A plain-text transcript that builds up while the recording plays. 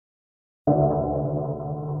Do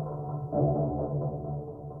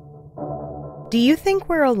you think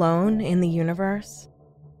we're alone in the universe?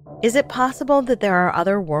 Is it possible that there are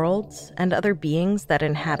other worlds and other beings that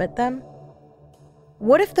inhabit them?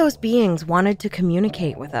 What if those beings wanted to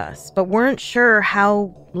communicate with us, but weren't sure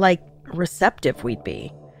how, receptive we'd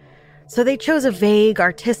be? So they chose a vague,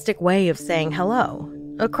 artistic way of saying hello,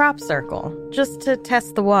 a crop circle, just to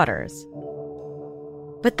test the waters.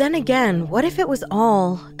 But then again, what if it was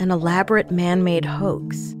all an elaborate man-made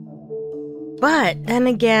hoax? But then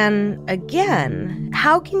again,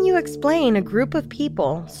 how can you explain a group of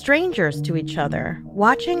people, strangers to each other,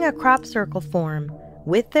 watching a crop circle form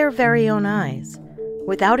with their very own eyes,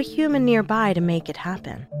 without a human nearby to make it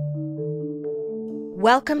happen?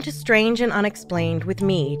 Welcome to Strange and Unexplained with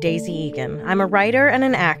me, Daisy Egan. I'm a writer and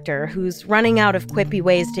an actor who's running out of quippy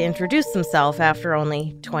ways to introduce himself after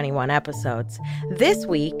only 21 episodes. This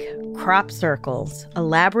week, crop circles,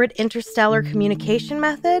 elaborate interstellar communication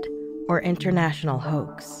method, or international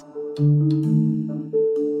hoax?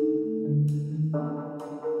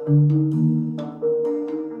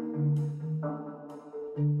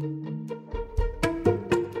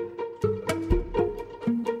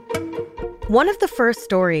 One of the first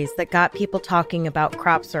stories that got people talking about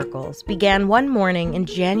crop circles began one morning in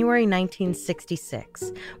January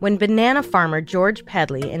 1966, when banana farmer George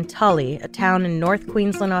Pedley in Tully, a town in North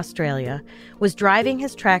Queensland, Australia, was driving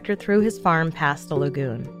his tractor through his farm past a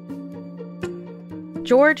lagoon.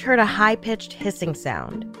 George heard a high-pitched hissing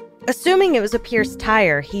sound. Assuming it was a pierced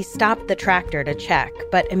tire, he stopped the tractor to check,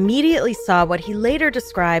 but immediately saw what he later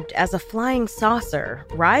described as a flying saucer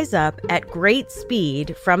rise up at great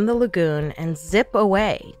speed from the lagoon and zip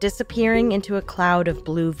away, disappearing into a cloud of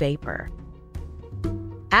blue vapor.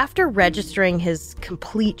 After registering his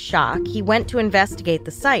complete shock, he went to investigate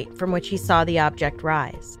the site from which he saw the object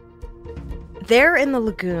rise. There in the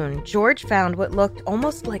lagoon, George found what looked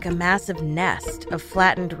almost like a massive nest of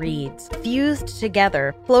flattened reeds, fused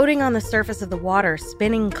together, floating on the surface of the water,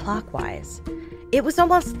 spinning clockwise. It was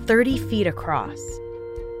almost 30 feet across.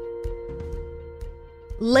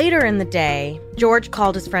 Later in the day, George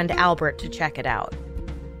called his friend Albert to check it out.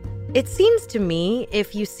 It seems to me,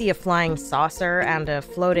 if you see a flying saucer and a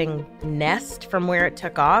floating nest from where it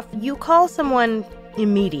took off, you call someone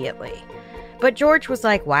immediately. But George was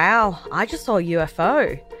like, wow, I just saw a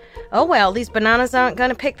UFO. Oh well, these bananas aren't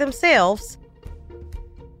going to pick themselves.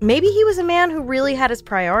 Maybe he was a man who really had his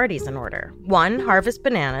priorities in order. 1, harvest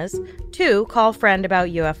bananas. 2, call friend about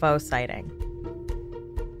UFO sighting.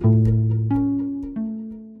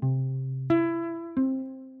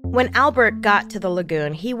 When Albert got to the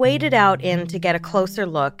lagoon, he waded out in to get a closer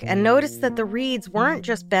look and noticed that the reeds weren't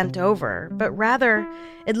just bent over, but rather,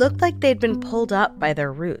 it looked like they'd been pulled up by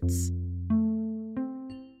their roots.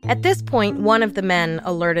 At this point, one of the men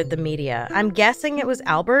alerted the media. I'm guessing it was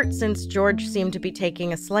Albert, since George seemed to be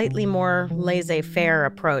taking a slightly more laissez-faire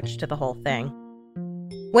approach to the whole thing.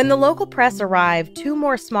 When the local press arrived, 2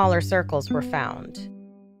 more smaller circles were found.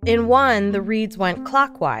 In one, the reeds went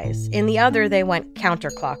clockwise. In the other, they went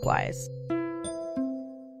counterclockwise.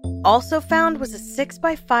 Also found was a 6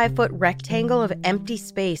 by 5 foot rectangle of empty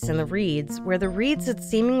space in the reeds, where the reeds had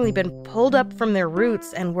seemingly been pulled up from their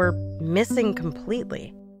roots and were missing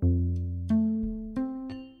completely.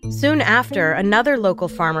 Soon after, another local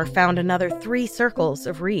farmer found another 3 circles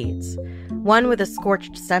of reeds, one with a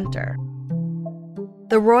scorched center.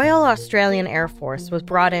 The Royal Australian Air Force was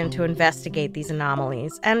brought in to investigate these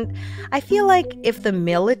anomalies, and I feel like if the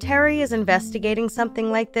military is investigating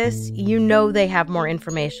something like this, you know they have more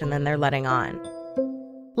information than they're letting on.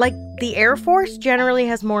 Like, the Air Force generally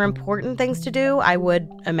has more important things to do, I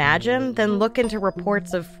would imagine, than look into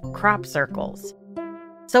reports of crop circles.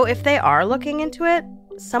 So if they are looking into it,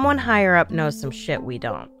 someone higher up knows some shit we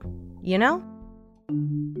don't. You know?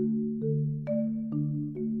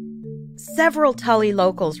 Several Tully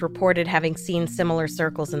locals reported having seen similar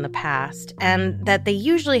circles in the past, and that they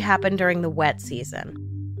usually happen during the wet season.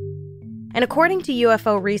 And according to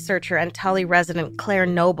UFO researcher and Tully resident Claire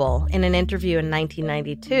Noble in an interview in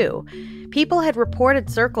 1992, people had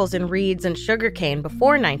reported circles in reeds and sugarcane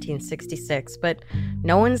before 1966, but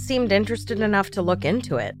no one seemed interested enough to look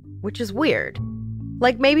into it, which is weird.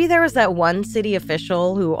 Like, maybe there was that one city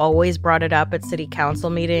official who always brought it up at city council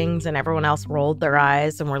meetings and everyone else rolled their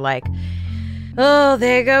eyes and were like, oh,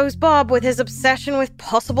 there goes Bob with his obsession with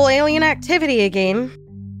possible alien activity again.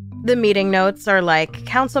 The meeting notes are like,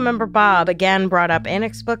 Councilmember Bob again brought up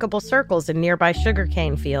inexplicable circles in nearby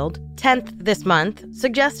sugarcane field. 10th this month,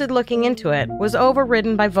 suggested looking into it, was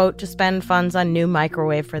overridden by vote to spend funds on new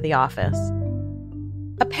microwave for the office.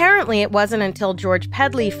 Apparently, it wasn't until George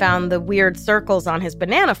Pedley found the weird circles on his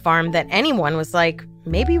banana farm that anyone was like,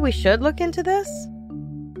 maybe we should look into this?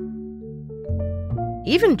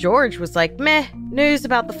 Even George was like, meh, news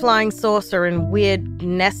about the flying saucer and weird,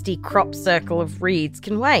 nesty crop circle of reeds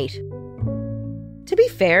can wait. To be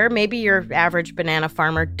fair, maybe your average banana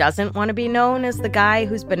farmer doesn't want to be known as the guy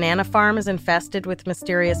whose banana farm is infested with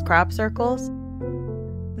mysterious crop circles.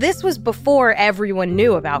 This was before everyone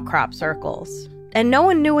knew about crop circles, and no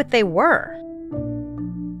one knew what they were.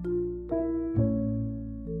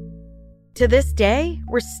 To this day,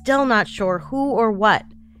 we're still not sure who or what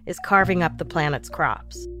is carving up the planet's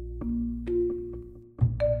crops.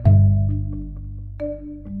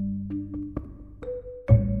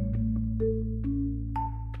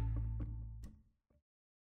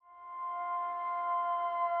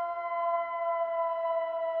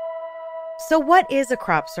 So what is a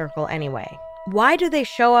crop circle anyway? Why do they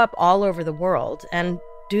show up all over the world, and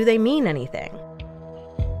do they mean anything?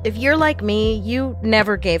 If you're like me, you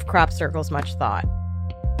never gave crop circles much thought.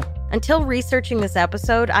 Until researching this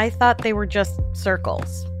episode, I thought they were just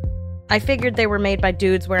circles. I figured they were made by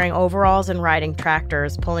dudes wearing overalls and riding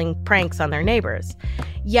tractors, pulling pranks on their neighbors.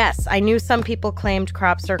 Yes, I knew some people claimed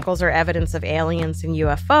crop circles are evidence of aliens and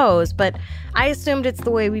UFOs, but I assumed it's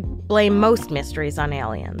the way we blame most mysteries on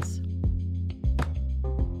aliens.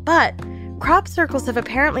 But crop circles have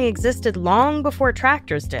apparently existed long before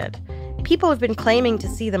tractors did. People have been claiming to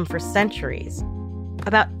see them for centuries.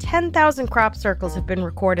 About 10,000 crop circles have been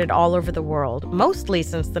recorded all over the world, mostly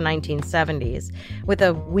since the 1970s, with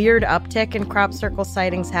a weird uptick in crop circle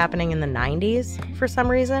sightings happening in the 90s for some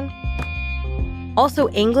reason. Also,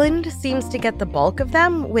 England seems to get the bulk of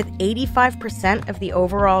them, with 85% of the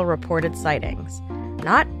overall reported sightings.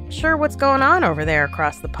 Not sure what's going on over there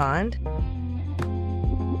across the pond.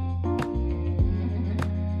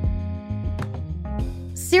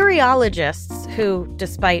 Cerealogists who,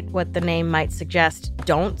 despite what the name might suggest,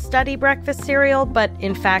 don't study breakfast cereal, but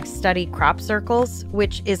in fact study crop circles,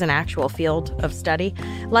 which is an actual field of study,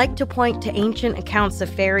 like to point to ancient accounts of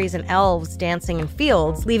fairies and elves dancing in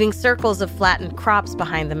fields, leaving circles of flattened crops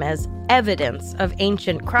behind them as evidence of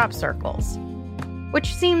ancient crop circles,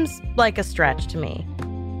 which seems like a stretch to me.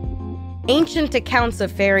 Ancient accounts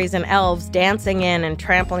of fairies and elves dancing in and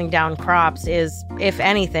trampling down crops is, if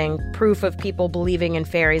anything, proof of people believing in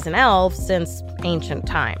fairies and elves since ancient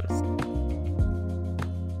times.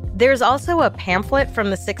 There's also a pamphlet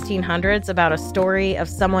from the 1600s about a story of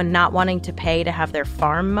someone not wanting to pay to have their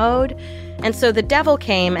farm mowed, and so the devil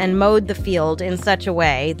came and mowed the field in such a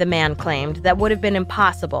way, the man claimed, that would have been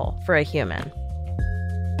impossible for a human.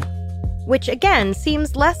 Which, again,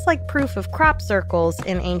 seems less like proof of crop circles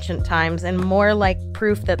in ancient times and more like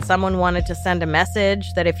proof that someone wanted to send a message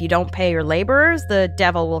that if you don't pay your laborers, the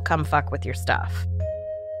devil will come fuck with your stuff.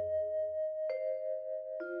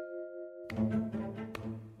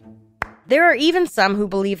 There are even some who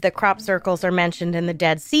believe that crop circles are mentioned in the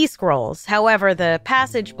Dead Sea Scrolls. However, the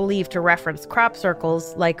passage believed to reference crop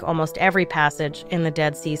circles, like almost every passage in the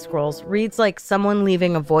Dead Sea Scrolls, reads like someone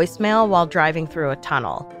leaving a voicemail while driving through a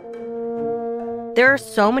tunnel. There are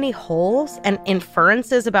so many holes and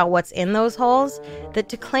inferences about what's in those holes that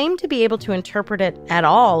to claim to be able to interpret it at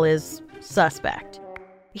all is suspect.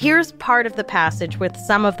 Here's part of the passage with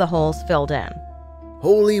some of the holes filled in.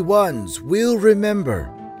 Holy ones will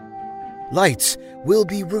remember. Lights will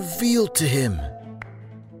be revealed to him.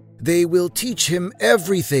 They will teach him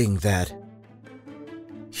everything that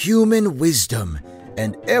human wisdom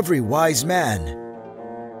and every wise man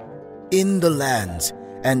in the lands,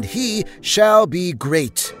 and he shall be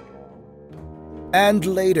great. And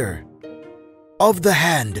later, of the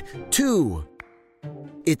hand, too,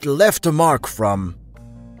 it left a mark from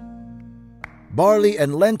barley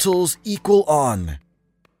and lentils equal on,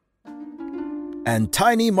 and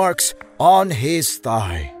tiny marks on his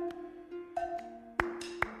thigh.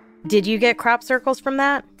 Did you get crop circles from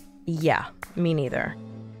that? Yeah, me neither.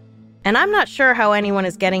 And I'm not sure how anyone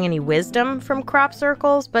is getting any wisdom from crop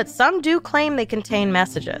circles, but some do claim they contain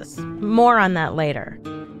messages. More on that later.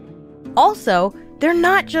 Also, they're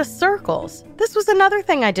not just circles. This was another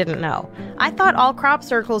thing I didn't know. I thought all crop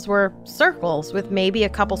circles were circles with maybe a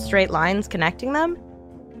couple straight lines connecting them.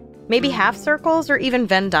 Maybe half circles or even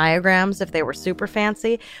Venn diagrams if they were super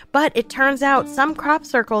fancy. But it turns out some crop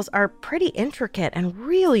circles are pretty intricate and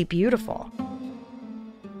really beautiful.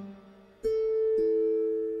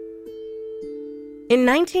 In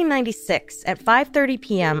 1996, at 5:30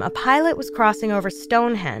 p.m., a pilot was crossing over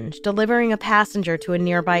Stonehenge, delivering a passenger to a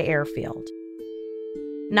nearby airfield.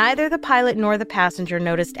 Neither the pilot nor the passenger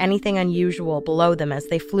noticed anything unusual below them as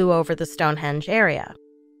they flew over the Stonehenge area.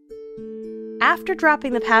 After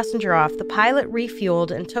dropping the passenger off, the pilot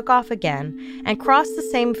refueled and took off again and crossed the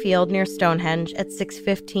same field near Stonehenge at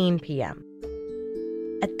 6:15 p.m.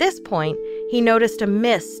 At this point, he noticed a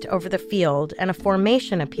mist over the field and a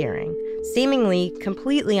formation appearing, seemingly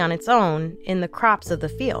completely on its own, in the crops of the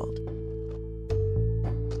field.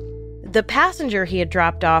 The passenger he had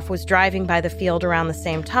dropped off was driving by the field around the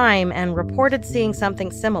same time and reported seeing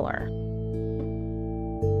something similar.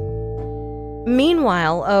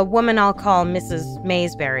 Meanwhile, a woman I'll call Mrs.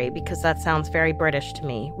 Maysbury, because that sounds very British to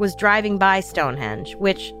me, was driving by Stonehenge,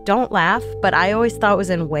 which, don't laugh, but I always thought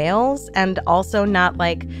was in Wales, and also not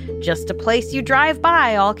like just a place you drive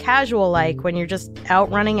by all casual like when you're just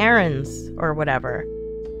out running errands or whatever.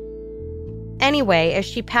 Anyway, as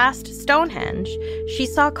she passed Stonehenge, she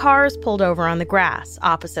saw cars pulled over on the grass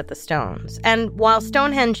opposite the stones. And while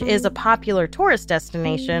Stonehenge is a popular tourist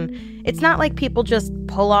destination, it's not like people just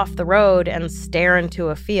pull off the road and stare into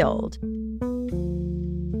a field.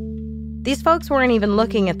 These folks weren't even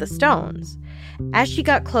looking at the stones. As she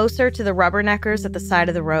got closer to the rubberneckers at the side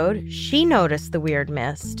of the road, she noticed the weird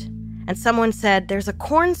mist. And someone said, "There's a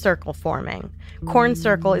corn circle forming." Corn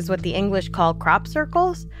circle is what the English call crop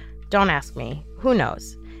circles. Don't ask me. Who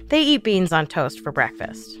knows? They eat beans on toast for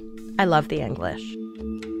breakfast. I love the English.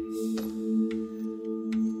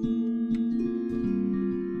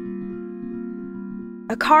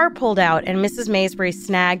 A car pulled out and Mrs. Maysbury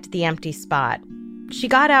snagged the empty spot. She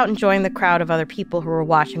got out and joined the crowd of other people who were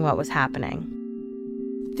watching what was happening.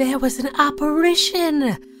 There was an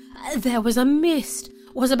apparition. There was a mist.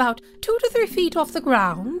 Was about 2 to 3 feet off the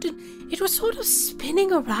ground, and it was sort of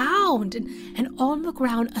spinning around, and on the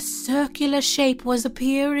ground a circular shape was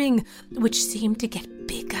appearing, which seemed to get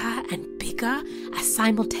bigger and bigger as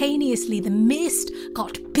simultaneously the mist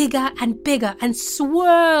got bigger and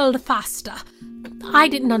swirled faster. I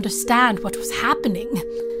didn't understand what was happening.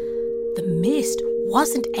 The mist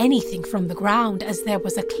wasn't anything from the ground, as there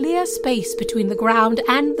was a clear space between the ground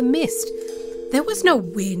and the mist. There was no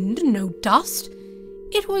wind, no dust.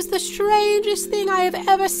 It was the strangest thing I have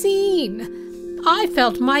ever seen. I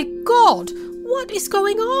felt, my God, what is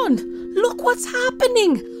going on? Look what's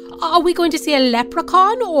happening. Are we going to see a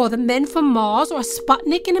leprechaun or the men from Mars or a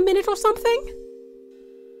Sputnik in a minute or something?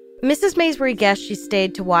 Mrs. Maysbury guessed she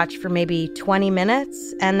stayed to watch for maybe 20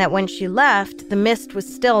 minutes, and that when she left, the mist was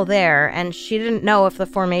still there, and she didn't know if the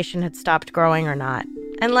formation had stopped growing or not.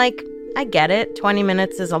 And, I get it. 20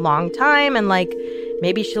 minutes is a long time, and,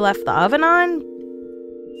 maybe she left the oven on.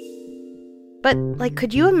 But,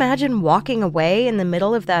 could you imagine walking away in the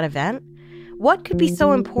middle of that event? What could be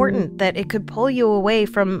so important that it could pull you away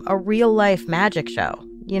from a real-life magic show,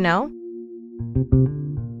 you know?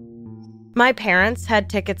 My parents had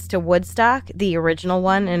tickets to Woodstock, the original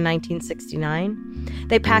one in 1969.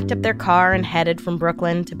 They packed up their car and headed from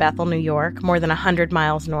Brooklyn to Bethel, New York, more than 100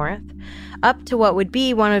 miles north, up to what would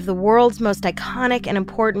be one of the world's most iconic and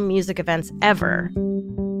important music events ever.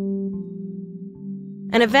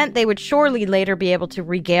 An event they would surely later be able to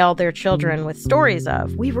regale their children with stories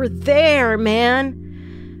of. We were there, man!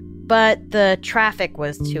 But the traffic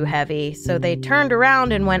was too heavy, so they turned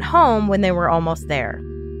around and went home when they were almost there.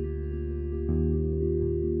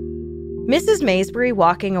 Mrs. Maysbury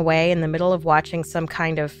walking away in the middle of watching some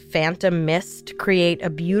kind of phantom mist create a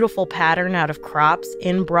beautiful pattern out of crops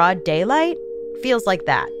in broad daylight feels like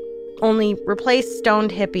that. Only replace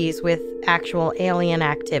stoned hippies with actual alien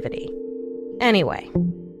activity. Anyway,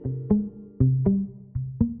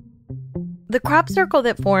 the crop circle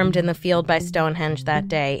that formed in the field by Stonehenge that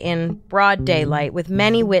day in broad daylight with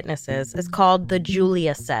many witnesses is called the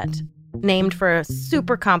Julia set, named for a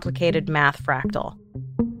super complicated math fractal.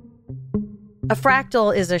 A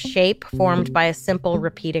fractal is a shape formed by a simple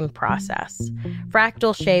repeating process.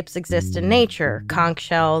 Fractal shapes exist in nature, conch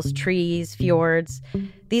shells, trees, fjords.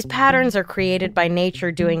 These patterns are created by nature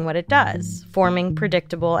doing what it does, forming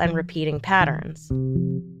predictable and repeating patterns.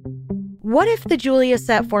 What if the Julia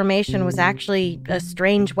set formation was actually a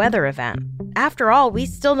strange weather event? After all, we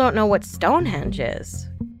still don't know what Stonehenge is.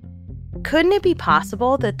 Couldn't it be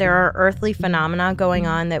possible that there are earthly phenomena going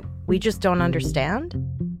on that we just don't understand?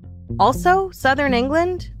 Also, Southern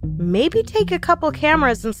England, maybe take a couple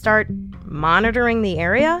cameras and start monitoring the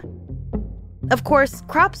area? Of course,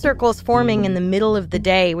 crop circles forming in the middle of the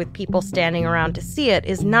day with people standing around to see it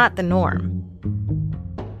is not the norm.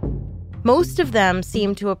 Most of them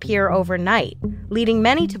seem to appear overnight, leading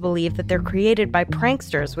many to believe that they're created by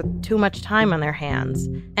pranksters with too much time on their hands,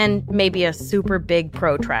 and maybe a super big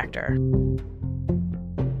protractor.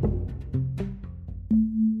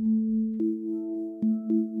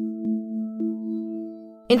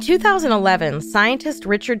 In 2011, scientist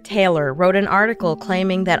Richard Taylor wrote an article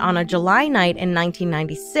claiming that on a July night in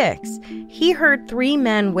 1996, he heard 3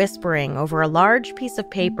 men whispering over a large piece of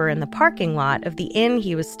paper in the parking lot of the inn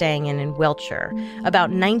he was staying in Wiltshire,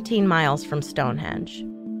 about 19 miles from Stonehenge.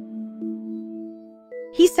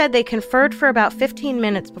 He said they conferred for about 15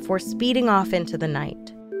 minutes before speeding off into the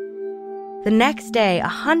night. The next day,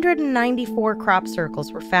 194 crop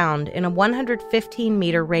circles were found in a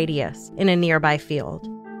 115-meter radius in a nearby field.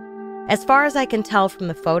 As far as I can tell from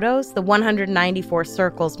the photos, the 194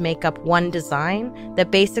 circles make up one design that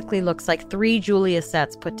basically looks like 3 Julia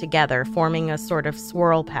sets put together, forming a sort of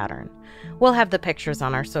swirl pattern. We'll have the pictures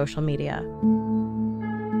on our social media.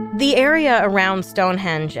 The area around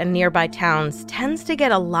Stonehenge and nearby towns tends to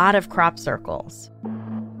get a lot of crop circles.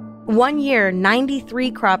 One year,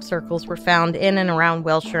 93 crop circles were found in and around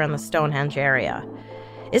Wiltshire and the Stonehenge area.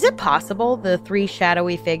 Is it possible the 3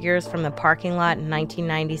 shadowy figures from the parking lot in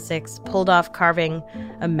 1996 pulled off carving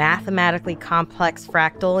a mathematically complex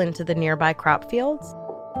fractal into the nearby crop fields?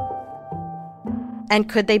 And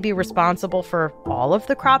could they be responsible for all of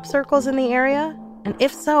the crop circles in the area? And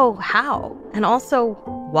if so, how? And also,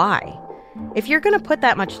 why? If you're going to put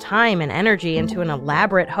that much time and energy into an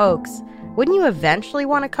elaborate hoax, wouldn't you eventually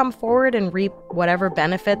want to come forward and reap whatever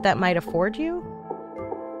benefit that might afford you?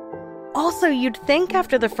 Also, you'd think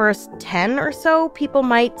after the first 10 or so, people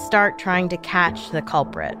might start trying to catch the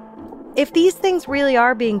culprit. If these things really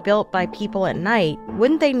are being built by people at night,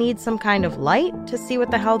 wouldn't they need some kind of light to see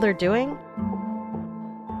what the hell they're doing?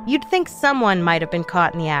 You'd think someone might have been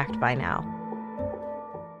caught in the act by now.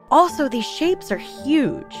 Also, these shapes are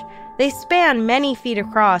huge. They span many feet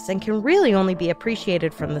across and can really only be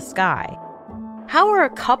appreciated from the sky. How are a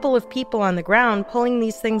couple of people on the ground pulling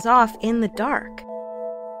these things off in the dark?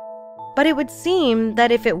 But it would seem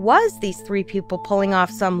that if it was these 3 people pulling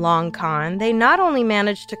off some long con, they not only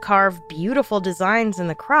managed to carve beautiful designs in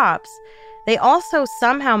the crops, they also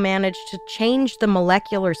somehow managed to change the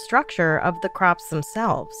molecular structure of the crops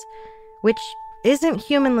themselves, which isn't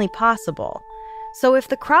humanly possible. So if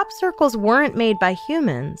the crop circles weren't made by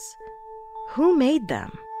humans, who made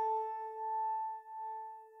them?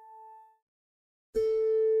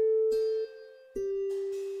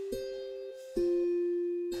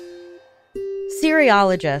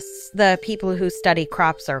 Cereologists, the people who study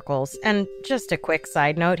crop circles, and just a quick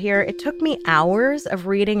side note here, it took me hours of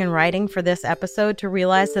reading and writing for this episode to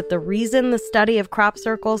realize that the reason the study of crop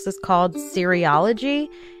circles is called cereology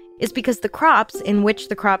is because the crops in which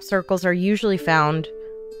the crop circles are usually found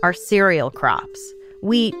are cereal crops.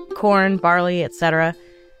 Wheat, corn, barley, etc.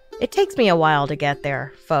 It takes me a while to get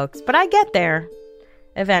there, folks, but I get there.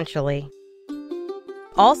 Eventually.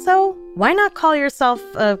 Also, why not call yourself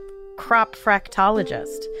a crop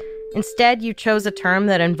fractologist? Instead, you chose a term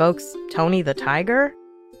that invokes Tony the Tiger?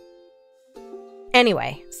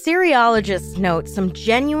 Anyway, cereologists note some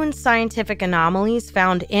genuine scientific anomalies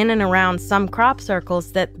found in and around some crop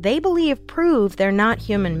circles that they believe prove they're not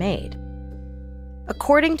human-made.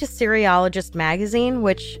 According to Cereologist magazine,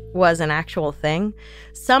 which was an actual thing,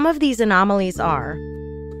 some of these anomalies are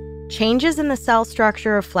changes in the cell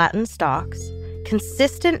structure of flattened stalks,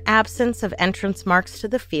 consistent absence of entrance marks to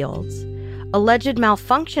the fields, alleged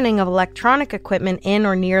malfunctioning of electronic equipment in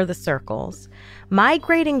or near the circles,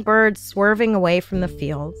 migrating birds swerving away from the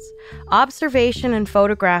fields, observation and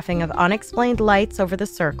photographing of unexplained lights over the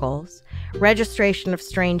circles, registration of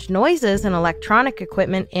strange noises and electronic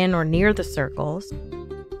equipment in or near the circles,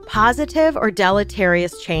 positive or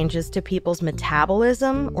deleterious changes to people's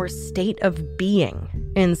metabolism or state of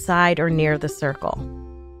being inside or near the circle.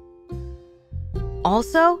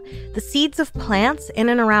 Also, the seeds of plants in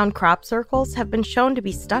and around crop circles have been shown to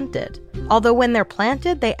be stunted, although when they're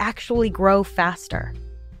planted, they actually grow faster.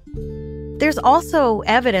 There's also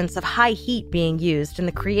evidence of high heat being used in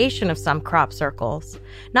the creation of some crop circles.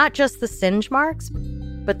 Not just the singe marks,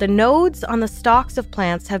 but the nodes on the stalks of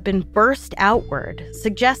plants have been burst outward,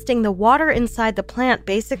 suggesting the water inside the plant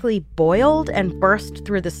basically boiled and burst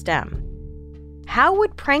through the stem. How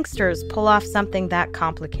would pranksters pull off something that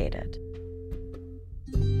complicated?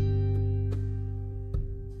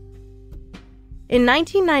 In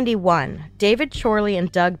 1991, David Chorley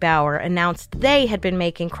and Doug Bauer announced they had been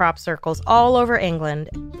making crop circles all over England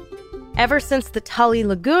ever since the Tully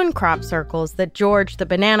Lagoon crop circles that George the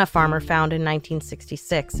banana farmer found in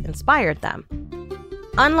 1966 inspired them.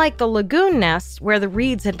 Unlike the lagoon nests, where the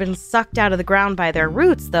reeds had been sucked out of the ground by their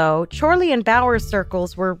roots, though, Chorley and Bauer's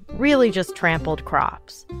circles were really just trampled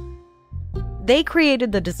crops. They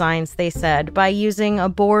created the designs, they said, by using a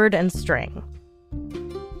board and string.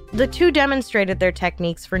 The two demonstrated their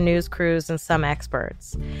techniques for news crews and some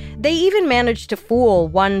experts. They even managed to fool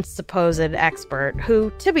one supposed expert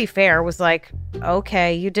who, to be fair, was like,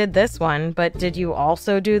 okay, you did this one, but did you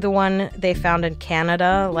also do the one they found in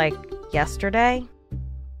Canada, like, yesterday?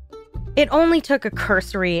 It only took a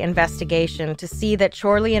cursory investigation to see that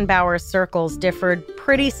Chorley and Bauer's circles differed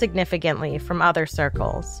pretty significantly from other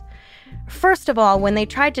circles. First of all, when they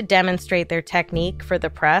tried to demonstrate their technique for the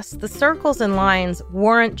press, the circles and lines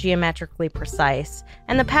weren't geometrically precise,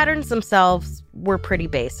 and the patterns themselves were pretty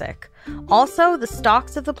basic. Also, the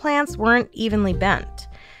stalks of the plants weren't evenly bent.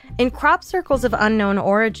 In crop circles of unknown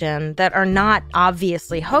origin that are not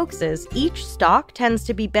obviously hoaxes, each stalk tends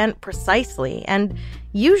to be bent precisely, and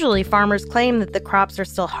usually farmers claim that the crops are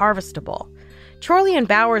still harvestable. Chorley and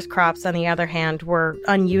Bauer's crops, on the other hand, were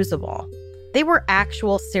unusable. They were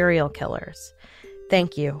actual serial killers.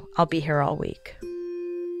 Thank you. I'll be here all week.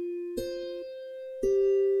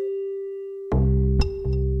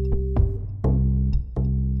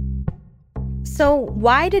 So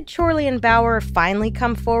why did Chorley and Bauer finally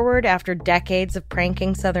come forward after decades of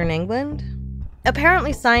pranking Southern England?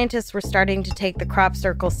 Apparently, scientists were starting to take the crop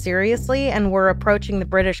circles seriously and were approaching the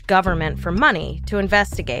British government for money to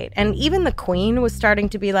investigate. And even the Queen was starting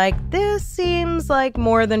to be like, this seems like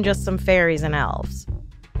more than just some fairies and elves.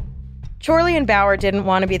 Chorley and Bauer didn't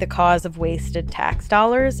want to be the cause of wasted tax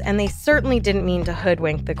dollars, and they certainly didn't mean to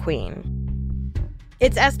hoodwink the Queen.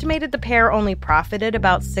 It's estimated the pair only profited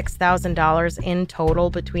about $6,000 in total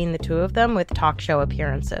between the two of them with talk show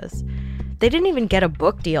appearances. They didn't even get a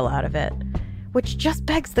book deal out of it. Which just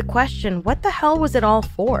begs the question, what the hell was it all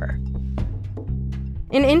for?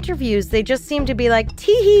 In interviews, they just seem to be like,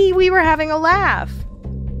 tee-hee, we were having a laugh.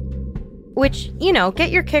 Which, you know, get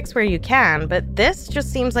your kicks where you can, but this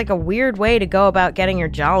just seems like a weird way to go about getting your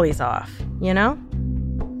jollies off, you know?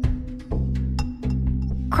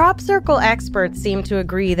 Crop circle experts seem to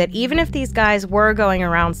agree that even if these guys were going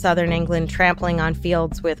around southern England trampling on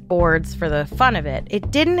fields with boards for the fun of it,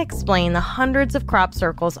 it didn't explain the hundreds of crop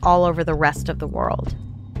circles all over the rest of the world.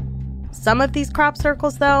 Some of these crop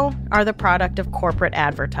circles, though, are the product of corporate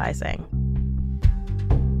advertising.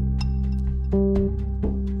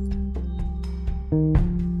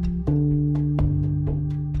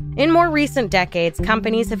 In more recent decades,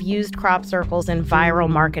 companies have used crop circles in viral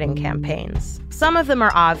marketing campaigns. Some of them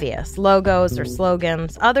are obvious, logos or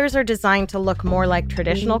slogans. Others are designed to look more like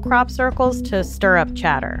traditional crop circles to stir up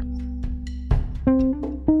chatter.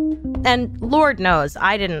 And Lord knows,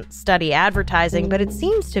 I didn't study advertising, but it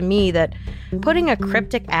seems to me that putting a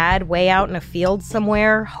cryptic ad way out in a field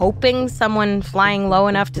somewhere, hoping someone flying low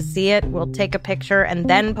enough to see it will take a picture and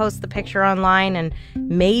then post the picture online and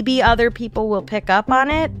maybe other people will pick up on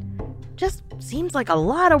it, just seems like a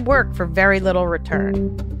lot of work for very little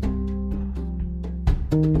return.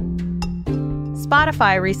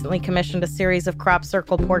 Spotify recently commissioned a series of crop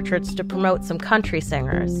circle portraits to promote some country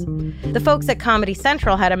singers. The folks at Comedy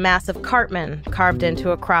Central had a massive Cartman carved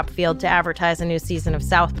into a crop field to advertise a new season of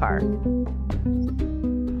South Park.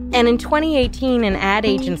 And in 2018, an ad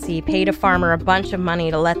agency paid a farmer a bunch of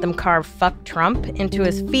money to let them carve "Fuck Trump" into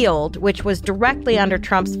his field, which was directly under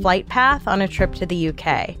Trump's flight path on a trip to the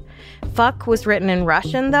UK. Fuck was written in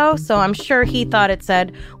Russian, though, so I'm sure he thought it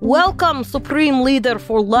said, "Welcome, Supreme Leader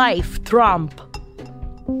for Life, Trump."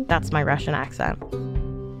 That's my Russian accent.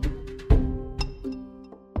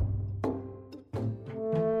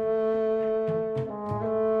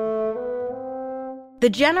 The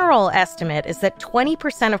general estimate is that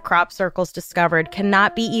 20% of crop circles discovered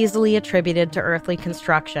cannot be easily attributed to earthly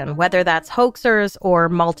construction, whether that's hoaxers or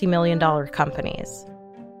multi-million-dollar companies.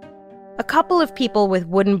 A couple of people with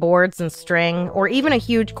wooden boards and string, or even a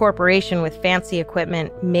huge corporation with fancy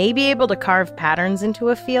equipment, may be able to carve patterns into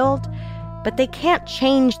a field, but they can't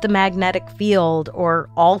change the magnetic field or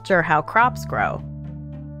alter how crops grow.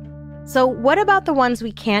 So what about the ones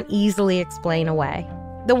we can't easily explain away?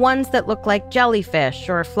 The ones that look like jellyfish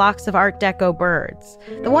or flocks of Art Deco birds?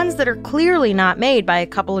 The ones that are clearly not made by a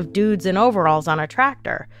couple of dudes in overalls on a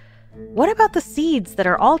tractor? What about the seeds that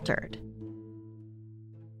are altered?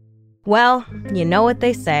 Well, you know what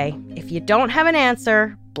they say. If you don't have an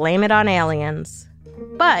answer, blame it on aliens.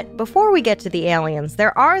 But before we get to the aliens,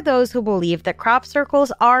 there are those who believe that crop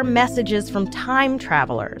circles are messages from time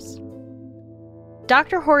travelers.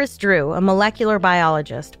 Dr. Horace Drew, a molecular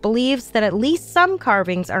biologist, believes that at least some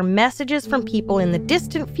carvings are messages from people in the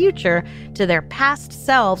distant future to their past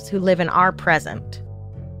selves who live in our present.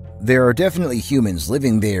 There are definitely humans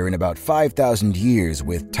living there in about 5,000 years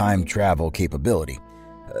with time travel capability.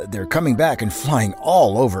 They're coming back and flying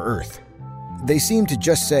all over Earth. They seem to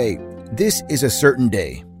just say, "This is a certain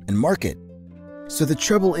day," and mark it. So the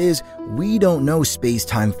trouble is, we don't know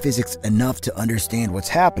space-time physics enough to understand what's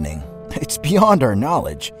happening. It's beyond our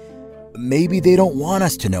knowledge. Maybe they don't want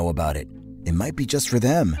us to know about it. It might be just for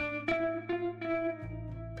them.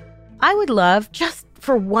 I would love, just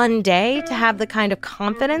for one day, to have the kind of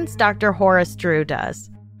confidence Dr. Horace Drew does.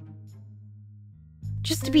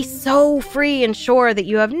 Just to be so free and sure that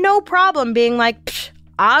you have no problem being like,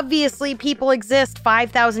 obviously people exist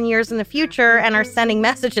 5,000 years in the future and are sending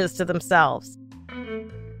messages to themselves.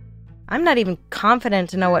 I'm not even confident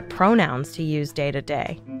to know what pronouns to use day to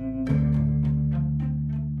day.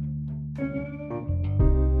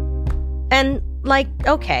 And,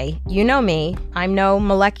 okay, you know me, I'm no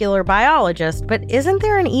molecular biologist, but isn't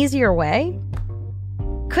there an easier way?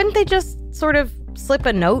 Couldn't they just sort of slip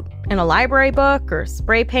a note in a library book or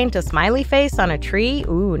spray paint a smiley face on a tree?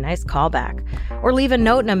 Ooh, nice callback. Or leave a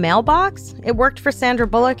note in a mailbox? It worked for Sandra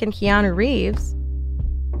Bullock and Keanu Reeves.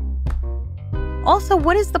 Also,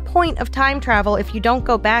 what is the point of time travel if you don't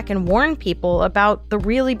go back and warn people about the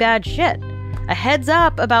really bad shit? A heads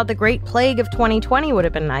up about the Great Plague of 2020 would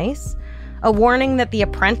have been nice. A warning that The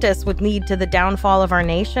Apprentice would lead to the downfall of our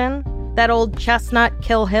nation. That old chestnut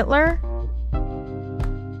kill Hitler.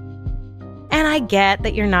 And I get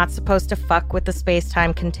that you're not supposed to fuck with the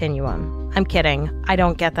space-time continuum. I'm kidding. I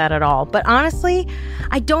don't get that at all. But honestly,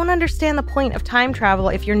 I don't understand the point of time travel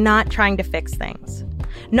if you're not trying to fix things.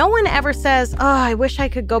 No one ever says, I wish I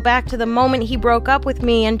could go back to the moment he broke up with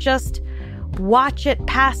me and just watch it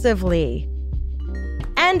passively.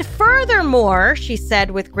 And furthermore, she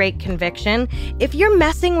said with great conviction, if you're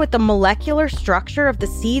messing with the molecular structure of the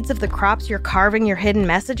seeds of the crops you're carving your hidden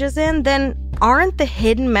messages in, then aren't the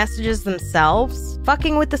hidden messages themselves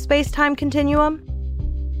fucking with the space-time continuum?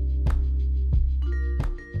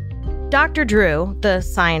 Dr. Drew, the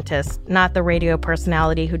scientist, not the radio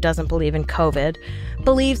personality who doesn't believe in COVID,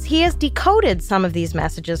 believes he has decoded some of these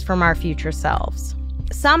messages from our future selves.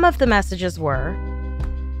 Some of the messages were,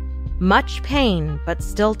 much pain, but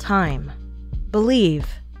still time. Believe,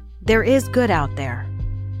 there is good out there.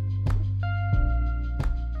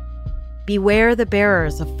 Beware the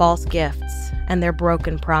bearers of false gifts and their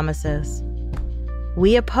broken promises.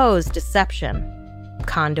 We oppose deception,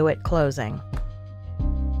 conduit closing.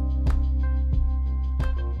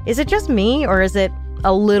 Is it just me, or is it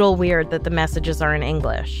a little weird that the messages are in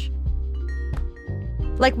English?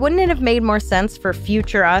 Wouldn't it have made more sense for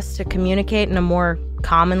future us to communicate in a more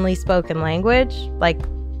commonly spoken language, like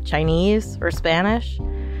Chinese or Spanish?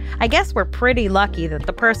 I guess we're pretty lucky that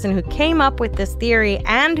the person who came up with this theory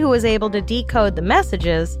and who was able to decode the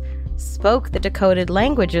messages spoke the decoded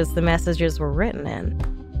languages the messages were written in.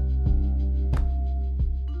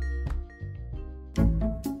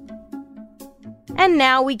 And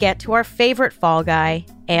now we get to our favorite fall guy,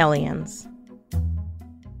 aliens.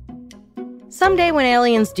 Someday when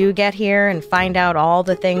aliens do get here and find out all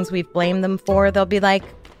the things we've blamed them for, they'll be like,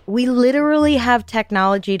 we literally have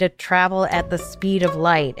technology to travel at the speed of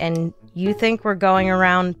light, and you think we're going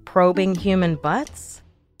around probing human butts?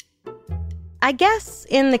 I guess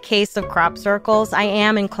in the case of crop circles, I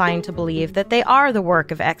am inclined to believe that they are the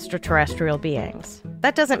work of extraterrestrial beings.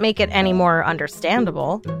 That doesn't make it any more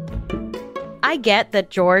understandable. I get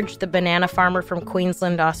that George, the banana farmer from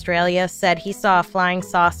Queensland, Australia, said he saw a flying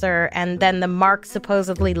saucer, and then the mark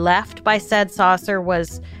supposedly left by said saucer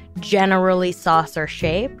was generally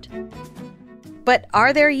saucer-shaped. But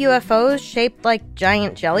are there UFOs shaped like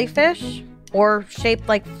giant jellyfish? Or shaped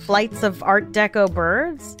like flights of Art Deco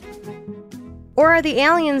birds? Or are the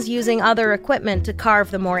aliens using other equipment to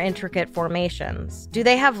carve the more intricate formations? Do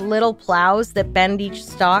they have little plows that bend each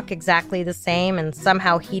stalk exactly the same and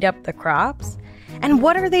somehow heat up the crops? And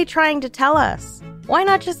what are they trying to tell us? Why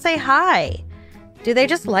not just say hi? Do they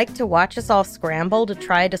just like to watch us all scramble to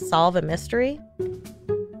try to solve a mystery?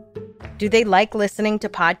 Do they like listening to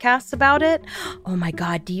podcasts about it? Oh my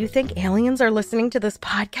God, do you think aliens are listening to this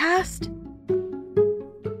podcast?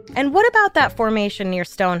 And what about that formation near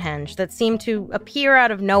Stonehenge that seemed to appear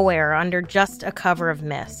out of nowhere under just a cover of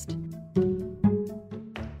mist?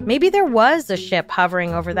 Maybe there was a ship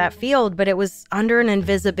hovering over that field, but it was under an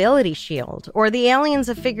invisibility shield, or the aliens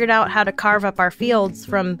have figured out how to carve up our fields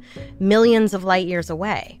from millions of light years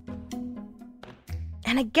away.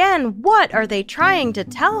 And again, what are they trying to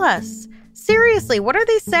tell us? Seriously, what are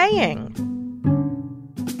they saying?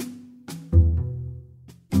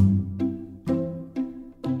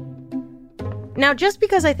 Now, just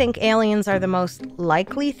because I think aliens are the most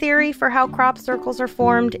likely theory for how crop circles are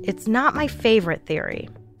formed, it's not my favorite theory.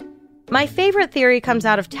 My favorite theory comes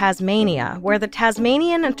out of Tasmania, where the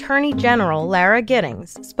Tasmanian Attorney General, Lara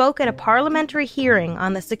Giddings, spoke at a parliamentary hearing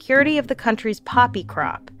on the security of the country's poppy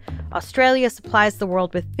crop. Australia supplies the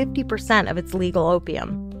world with 50% of its legal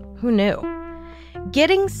opium. Who knew?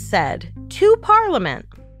 Giddings said to Parliament,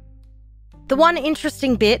 "The one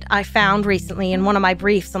interesting bit I found recently in one of my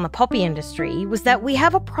briefs on the poppy industry was that we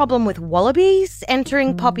have a problem with wallabies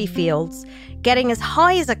entering poppy fields, getting as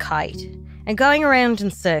high as a kite, and going around in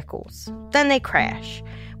circles. Then they crash.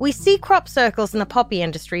 We see crop circles in the poppy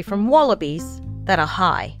industry from wallabies that are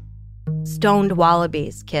high." Stoned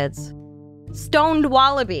wallabies, kids. Stoned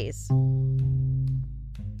wallabies.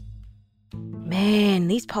 Man,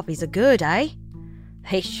 these poppies are good, eh?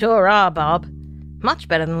 They sure are, Bob. Much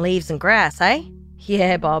better than leaves and grass, eh?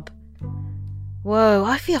 Yeah, Bob. Whoa,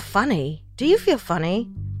 I feel funny. Do you feel funny?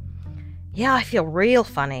 Yeah, I feel real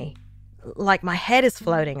funny. Like my head is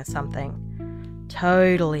floating or something.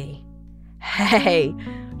 Totally. Hey,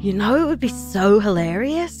 you know it would be so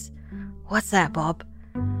hilarious? What's that, Bob?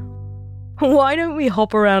 Why don't we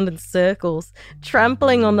hop around in circles,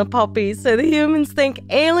 trampling on the poppies so the humans think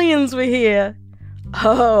aliens were here?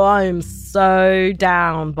 Oh, I'm so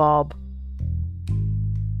down, Bob.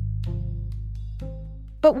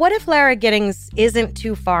 But what if Lara Giddings isn't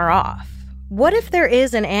too far off? What if there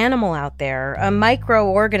is an animal out there, a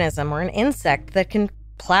microorganism or an insect that can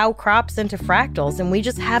plow crops into fractals, and we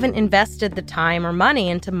just haven't invested the time or money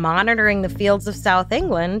into monitoring the fields of South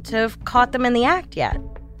England to have caught them in the act yet?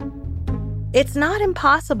 It's not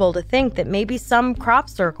impossible to think that maybe some crop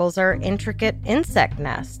circles are intricate insect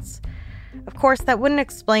nests. Of course, that wouldn't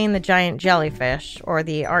explain the giant jellyfish or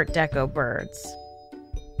the Art Deco birds.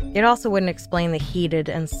 It also wouldn't explain the heated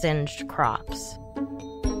and singed crops.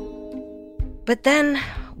 But then,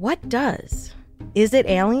 what does? Is it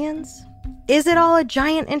aliens? Is it all a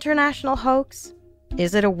giant international hoax?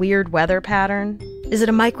 Is it a weird weather pattern? Is it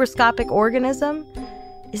a microscopic organism?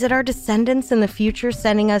 Is it our descendants in the future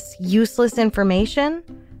sending us useless information?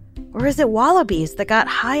 Or is it wallabies that got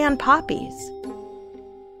high on poppies?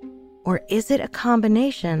 Or is it a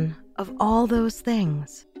combination of all those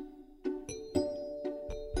things?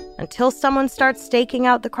 Until someone starts staking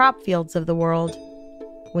out the crop fields of the world,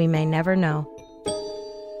 we may never know.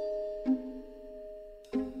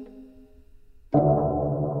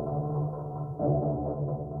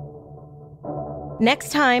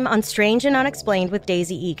 Next time on Strange and Unexplained with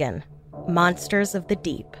Daisy Egan, Monsters of the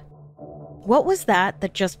Deep. What was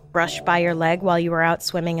that just brushed by your leg while you were out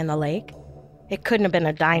swimming in the lake? It couldn't have been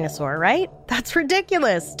a dinosaur, right? That's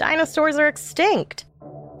ridiculous. Dinosaurs are extinct,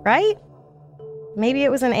 right? Maybe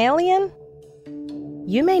it was an alien?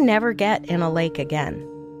 You may never get in a lake again.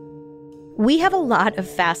 We have a lot of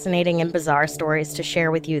fascinating and bizarre stories to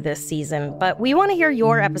share with you this season, but we want to hear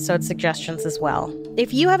your episode suggestions as well.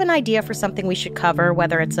 If you have an idea for something we should cover,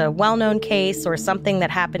 whether it's a well-known case or something that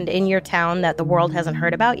happened in your town that the world hasn't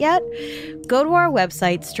heard about yet, go to our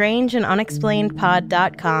website,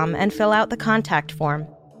 strangeandunexplainedpod.com, and fill out the contact form.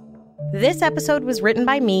 This episode was written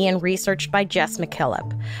by me and researched by Jess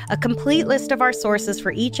McKillop. A complete list of our sources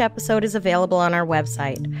for each episode is available on our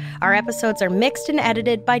website. Our episodes are mixed and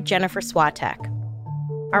edited by Jennifer Swatek.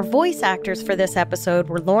 Our voice actors for this episode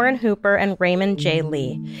were Lauren Hooper and Raymond J.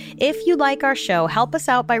 Lee. If you like our show, help us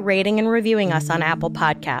out by rating and reviewing us on Apple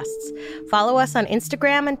Podcasts. Follow us on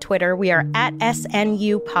Instagram and Twitter. We are at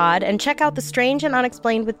SNU Pod, and check out the Strange and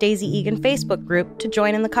Unexplained with Daisy Egan Facebook group to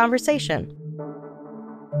join in the conversation.